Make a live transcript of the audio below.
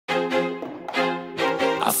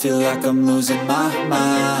I feel like I'm losing my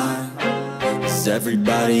mind. Is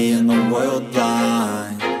everybody in the world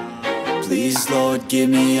blind? Please, Lord, give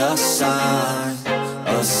me a sign,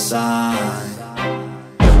 a sign.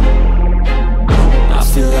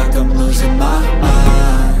 I feel like I'm losing my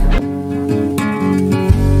mind.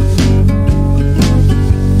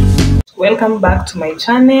 Welcome back to my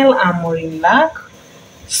channel. I'm Maureen Lack.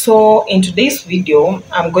 So in today's video,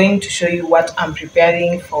 I'm going to show you what I'm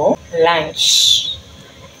preparing for lunch.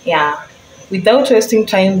 Yeah, without wasting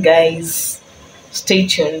time, guys, stay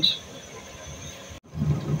tuned.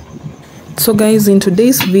 So guys, in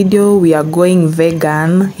today's video we are going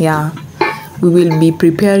vegan. Yeah, we will be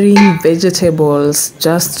preparing vegetables,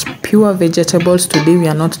 just pure vegetables. Today we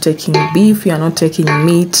are not taking beef, we are not taking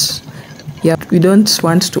meat. Yeah, we don't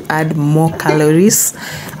want to add more calories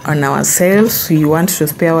on ourselves. We want to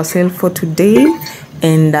spare ourselves for today,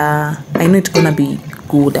 and I know it's gonna be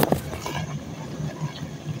good.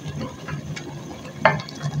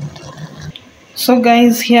 So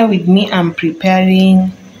guys, here with me I'm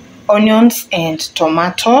preparing onions and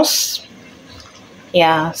tomatoes.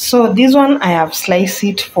 Yeah, so this one I have sliced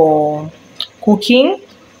it for cooking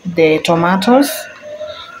the tomatoes.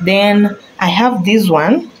 Then I have this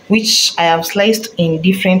one which I have sliced in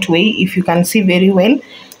different way. If you can see very well,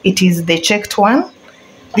 it is the checked one.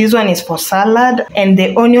 This one is for salad, and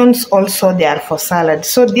the onions also, they are for salad.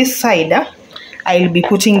 So this side I'll be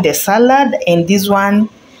putting the salad, and this one,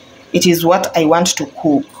 it is what I want to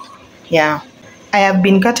cook. Yeah, I have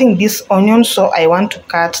been cutting this onion, so I want to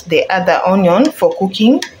cut the other onion for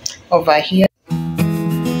cooking over here.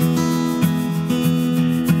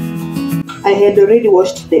 I had already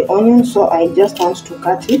washed the onion, so I just want to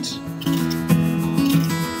cut it.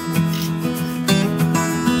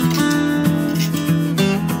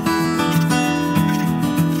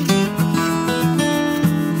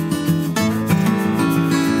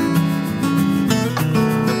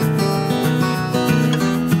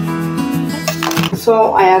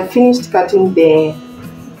 So I have finished cutting the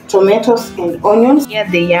tomatoes and onions. Here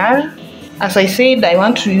they are. As I said, I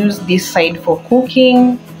want to use this side for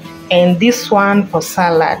cooking and this one for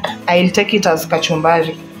salad. I'll take it as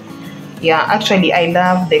kachumbari. Yeah, actually I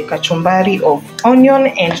love the kachumbari of onion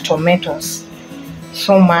and tomatoes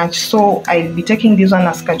so much. So I'll be taking this one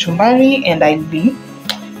as kachumbari, and I'll be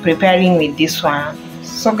preparing with this one.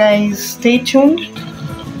 So guys, stay tuned.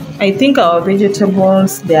 I think our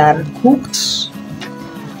vegetables, they are cooked.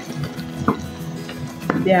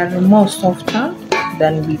 They are more softer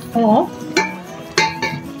than before.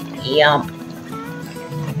 Yep.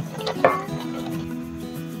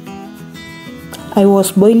 I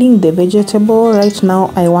was boiling the vegetable. Right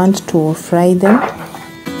now I want to fry them.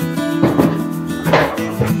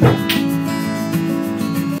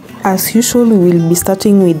 As usual, we will be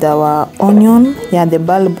starting with our onion. Yeah, the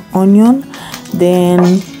bulb onion.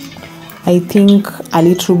 Then I think a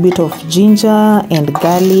little bit of ginger and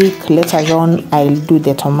garlic. Later on I'll do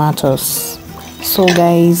the tomatoes. So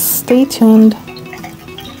guys, stay tuned.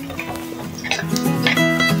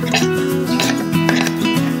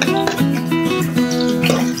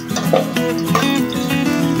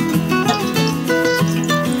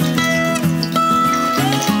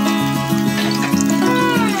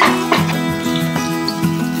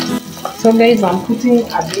 So guys, I'm putting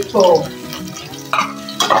a bit of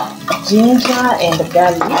ginger and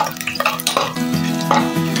garlic.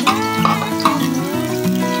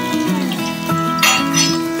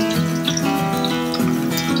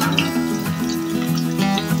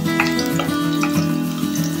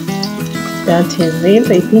 That is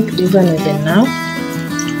it. I think this one is enough.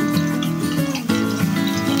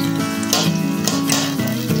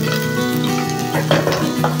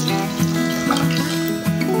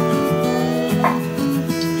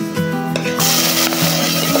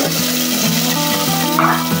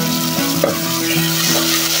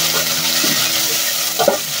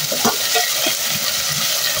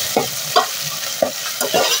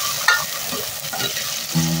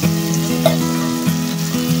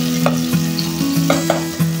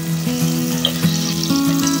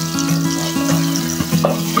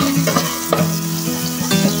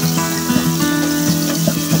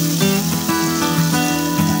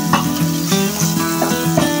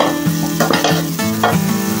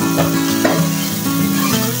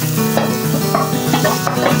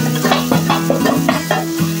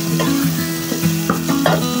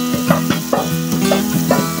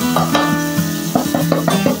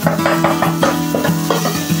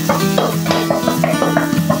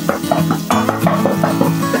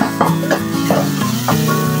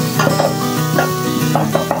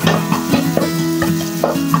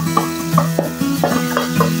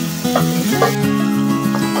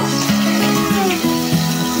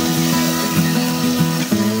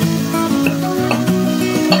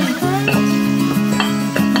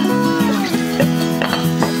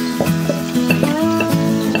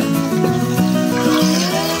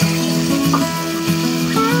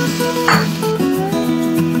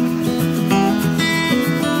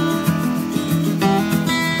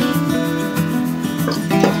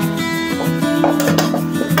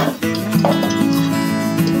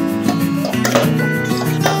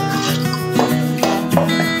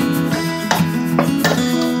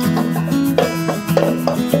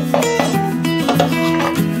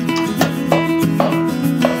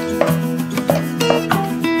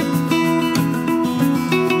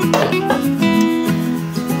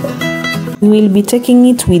 We will be taking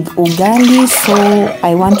it with ugali, so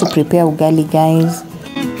I want to prepare ugali, guys.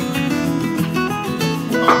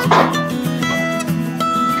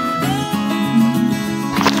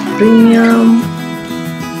 Premium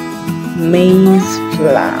maize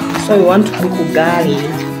flour. So we want to cook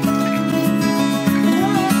ugali.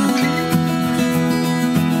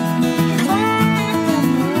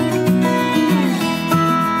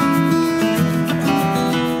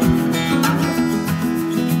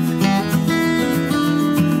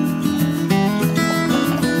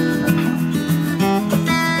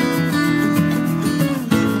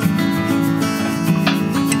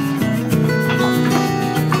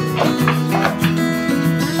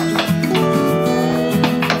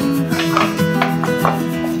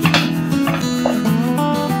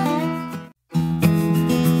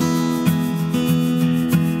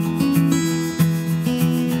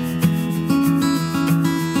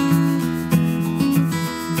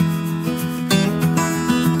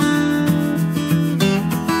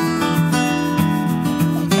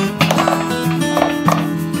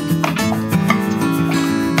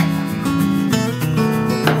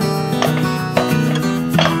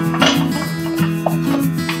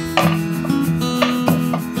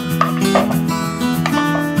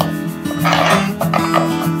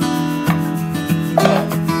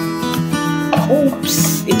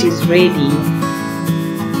 Oops, it is ready.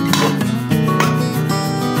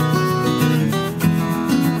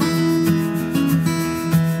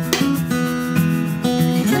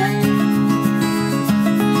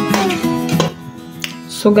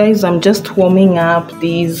 So guys, I'm just warming up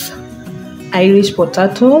these Irish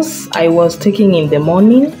potatoes I was taking in the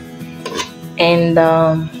morning, and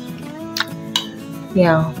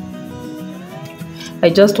yeah, I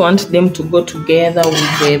just want them to go together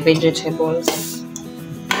with the vegetables.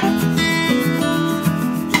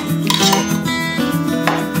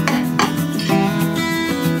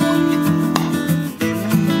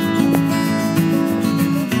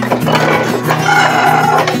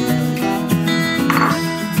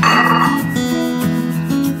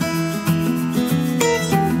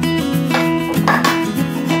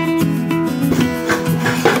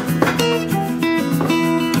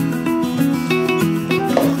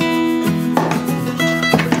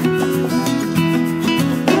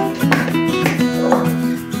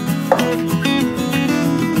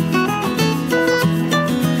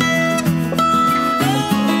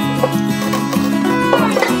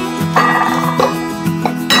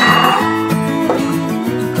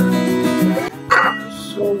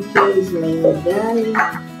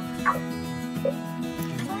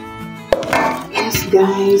 Yes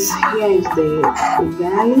guys, here is the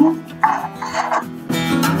ugali.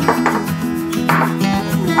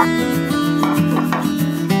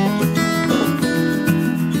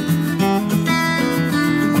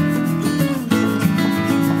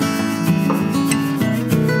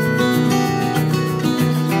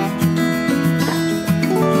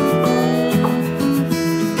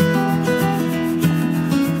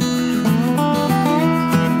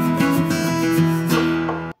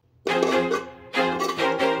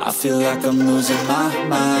 I feel like I'm losing my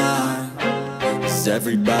mind. Is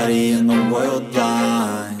everybody in the world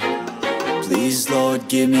blind? Please, Lord,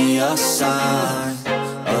 give me a sign,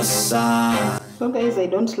 a sign. So guys, I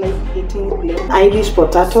don't like eating plain Irish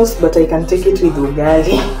potatoes, but I can take it with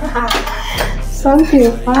ugali.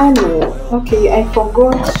 Something funny. Okay, I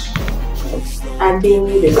forgot adding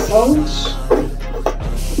the salt.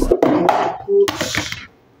 I put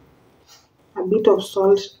a bit of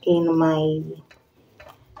salt in my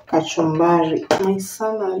kachumbari, my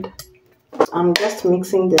salad. I'm just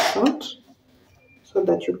mixing the salt so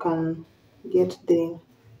that you can get the,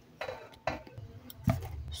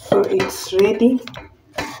 so it's ready.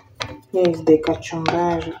 Here is the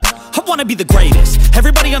kachumbari. I wanna be the greatest.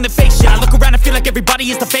 Everybody on the fake shit. I look around and feel like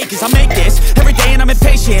everybody is the fakest. I make this every day and I'm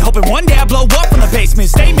impatient, hoping one day I blow up from the basement.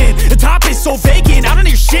 Statement, the top is so vacant. I don't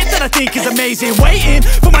hear shit that I think is amazing. Waiting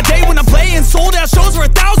for my day when I'm playing sold out shows for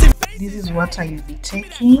 1,000. This is what I will be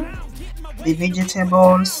taking: the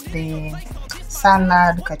vegetables, the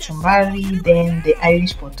salad, kachumbari, then the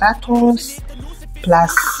Irish potatoes,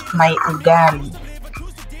 plus my ugali.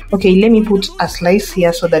 Okay, let me put a slice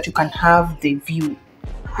here so that you can have the view.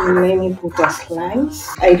 Let me put a slice.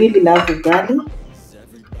 I really love ugali.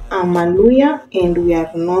 I'm a Luya and we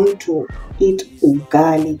are known to eat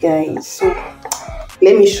ugali, guys. So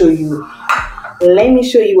let me show you. Let me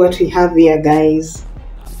show you what we have here, guys.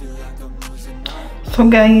 So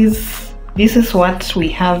guys, this is what we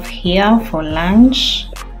have here for lunch.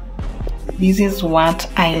 This is what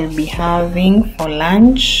I'll be having for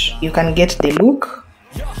lunch. You can get the look.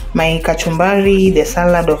 my kachumbari, the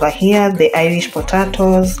salad over here, the Irish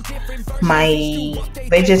potatoes, my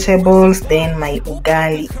vegetables, then my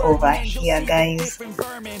ugali over here, guys.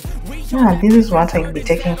 Yeah, this is what I'll be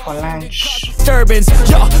taking for lunch. Disturbance,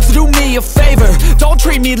 yo, so do me a favor, don't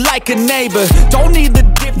treat me like a neighbor. Don't need the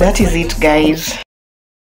That is it, guys.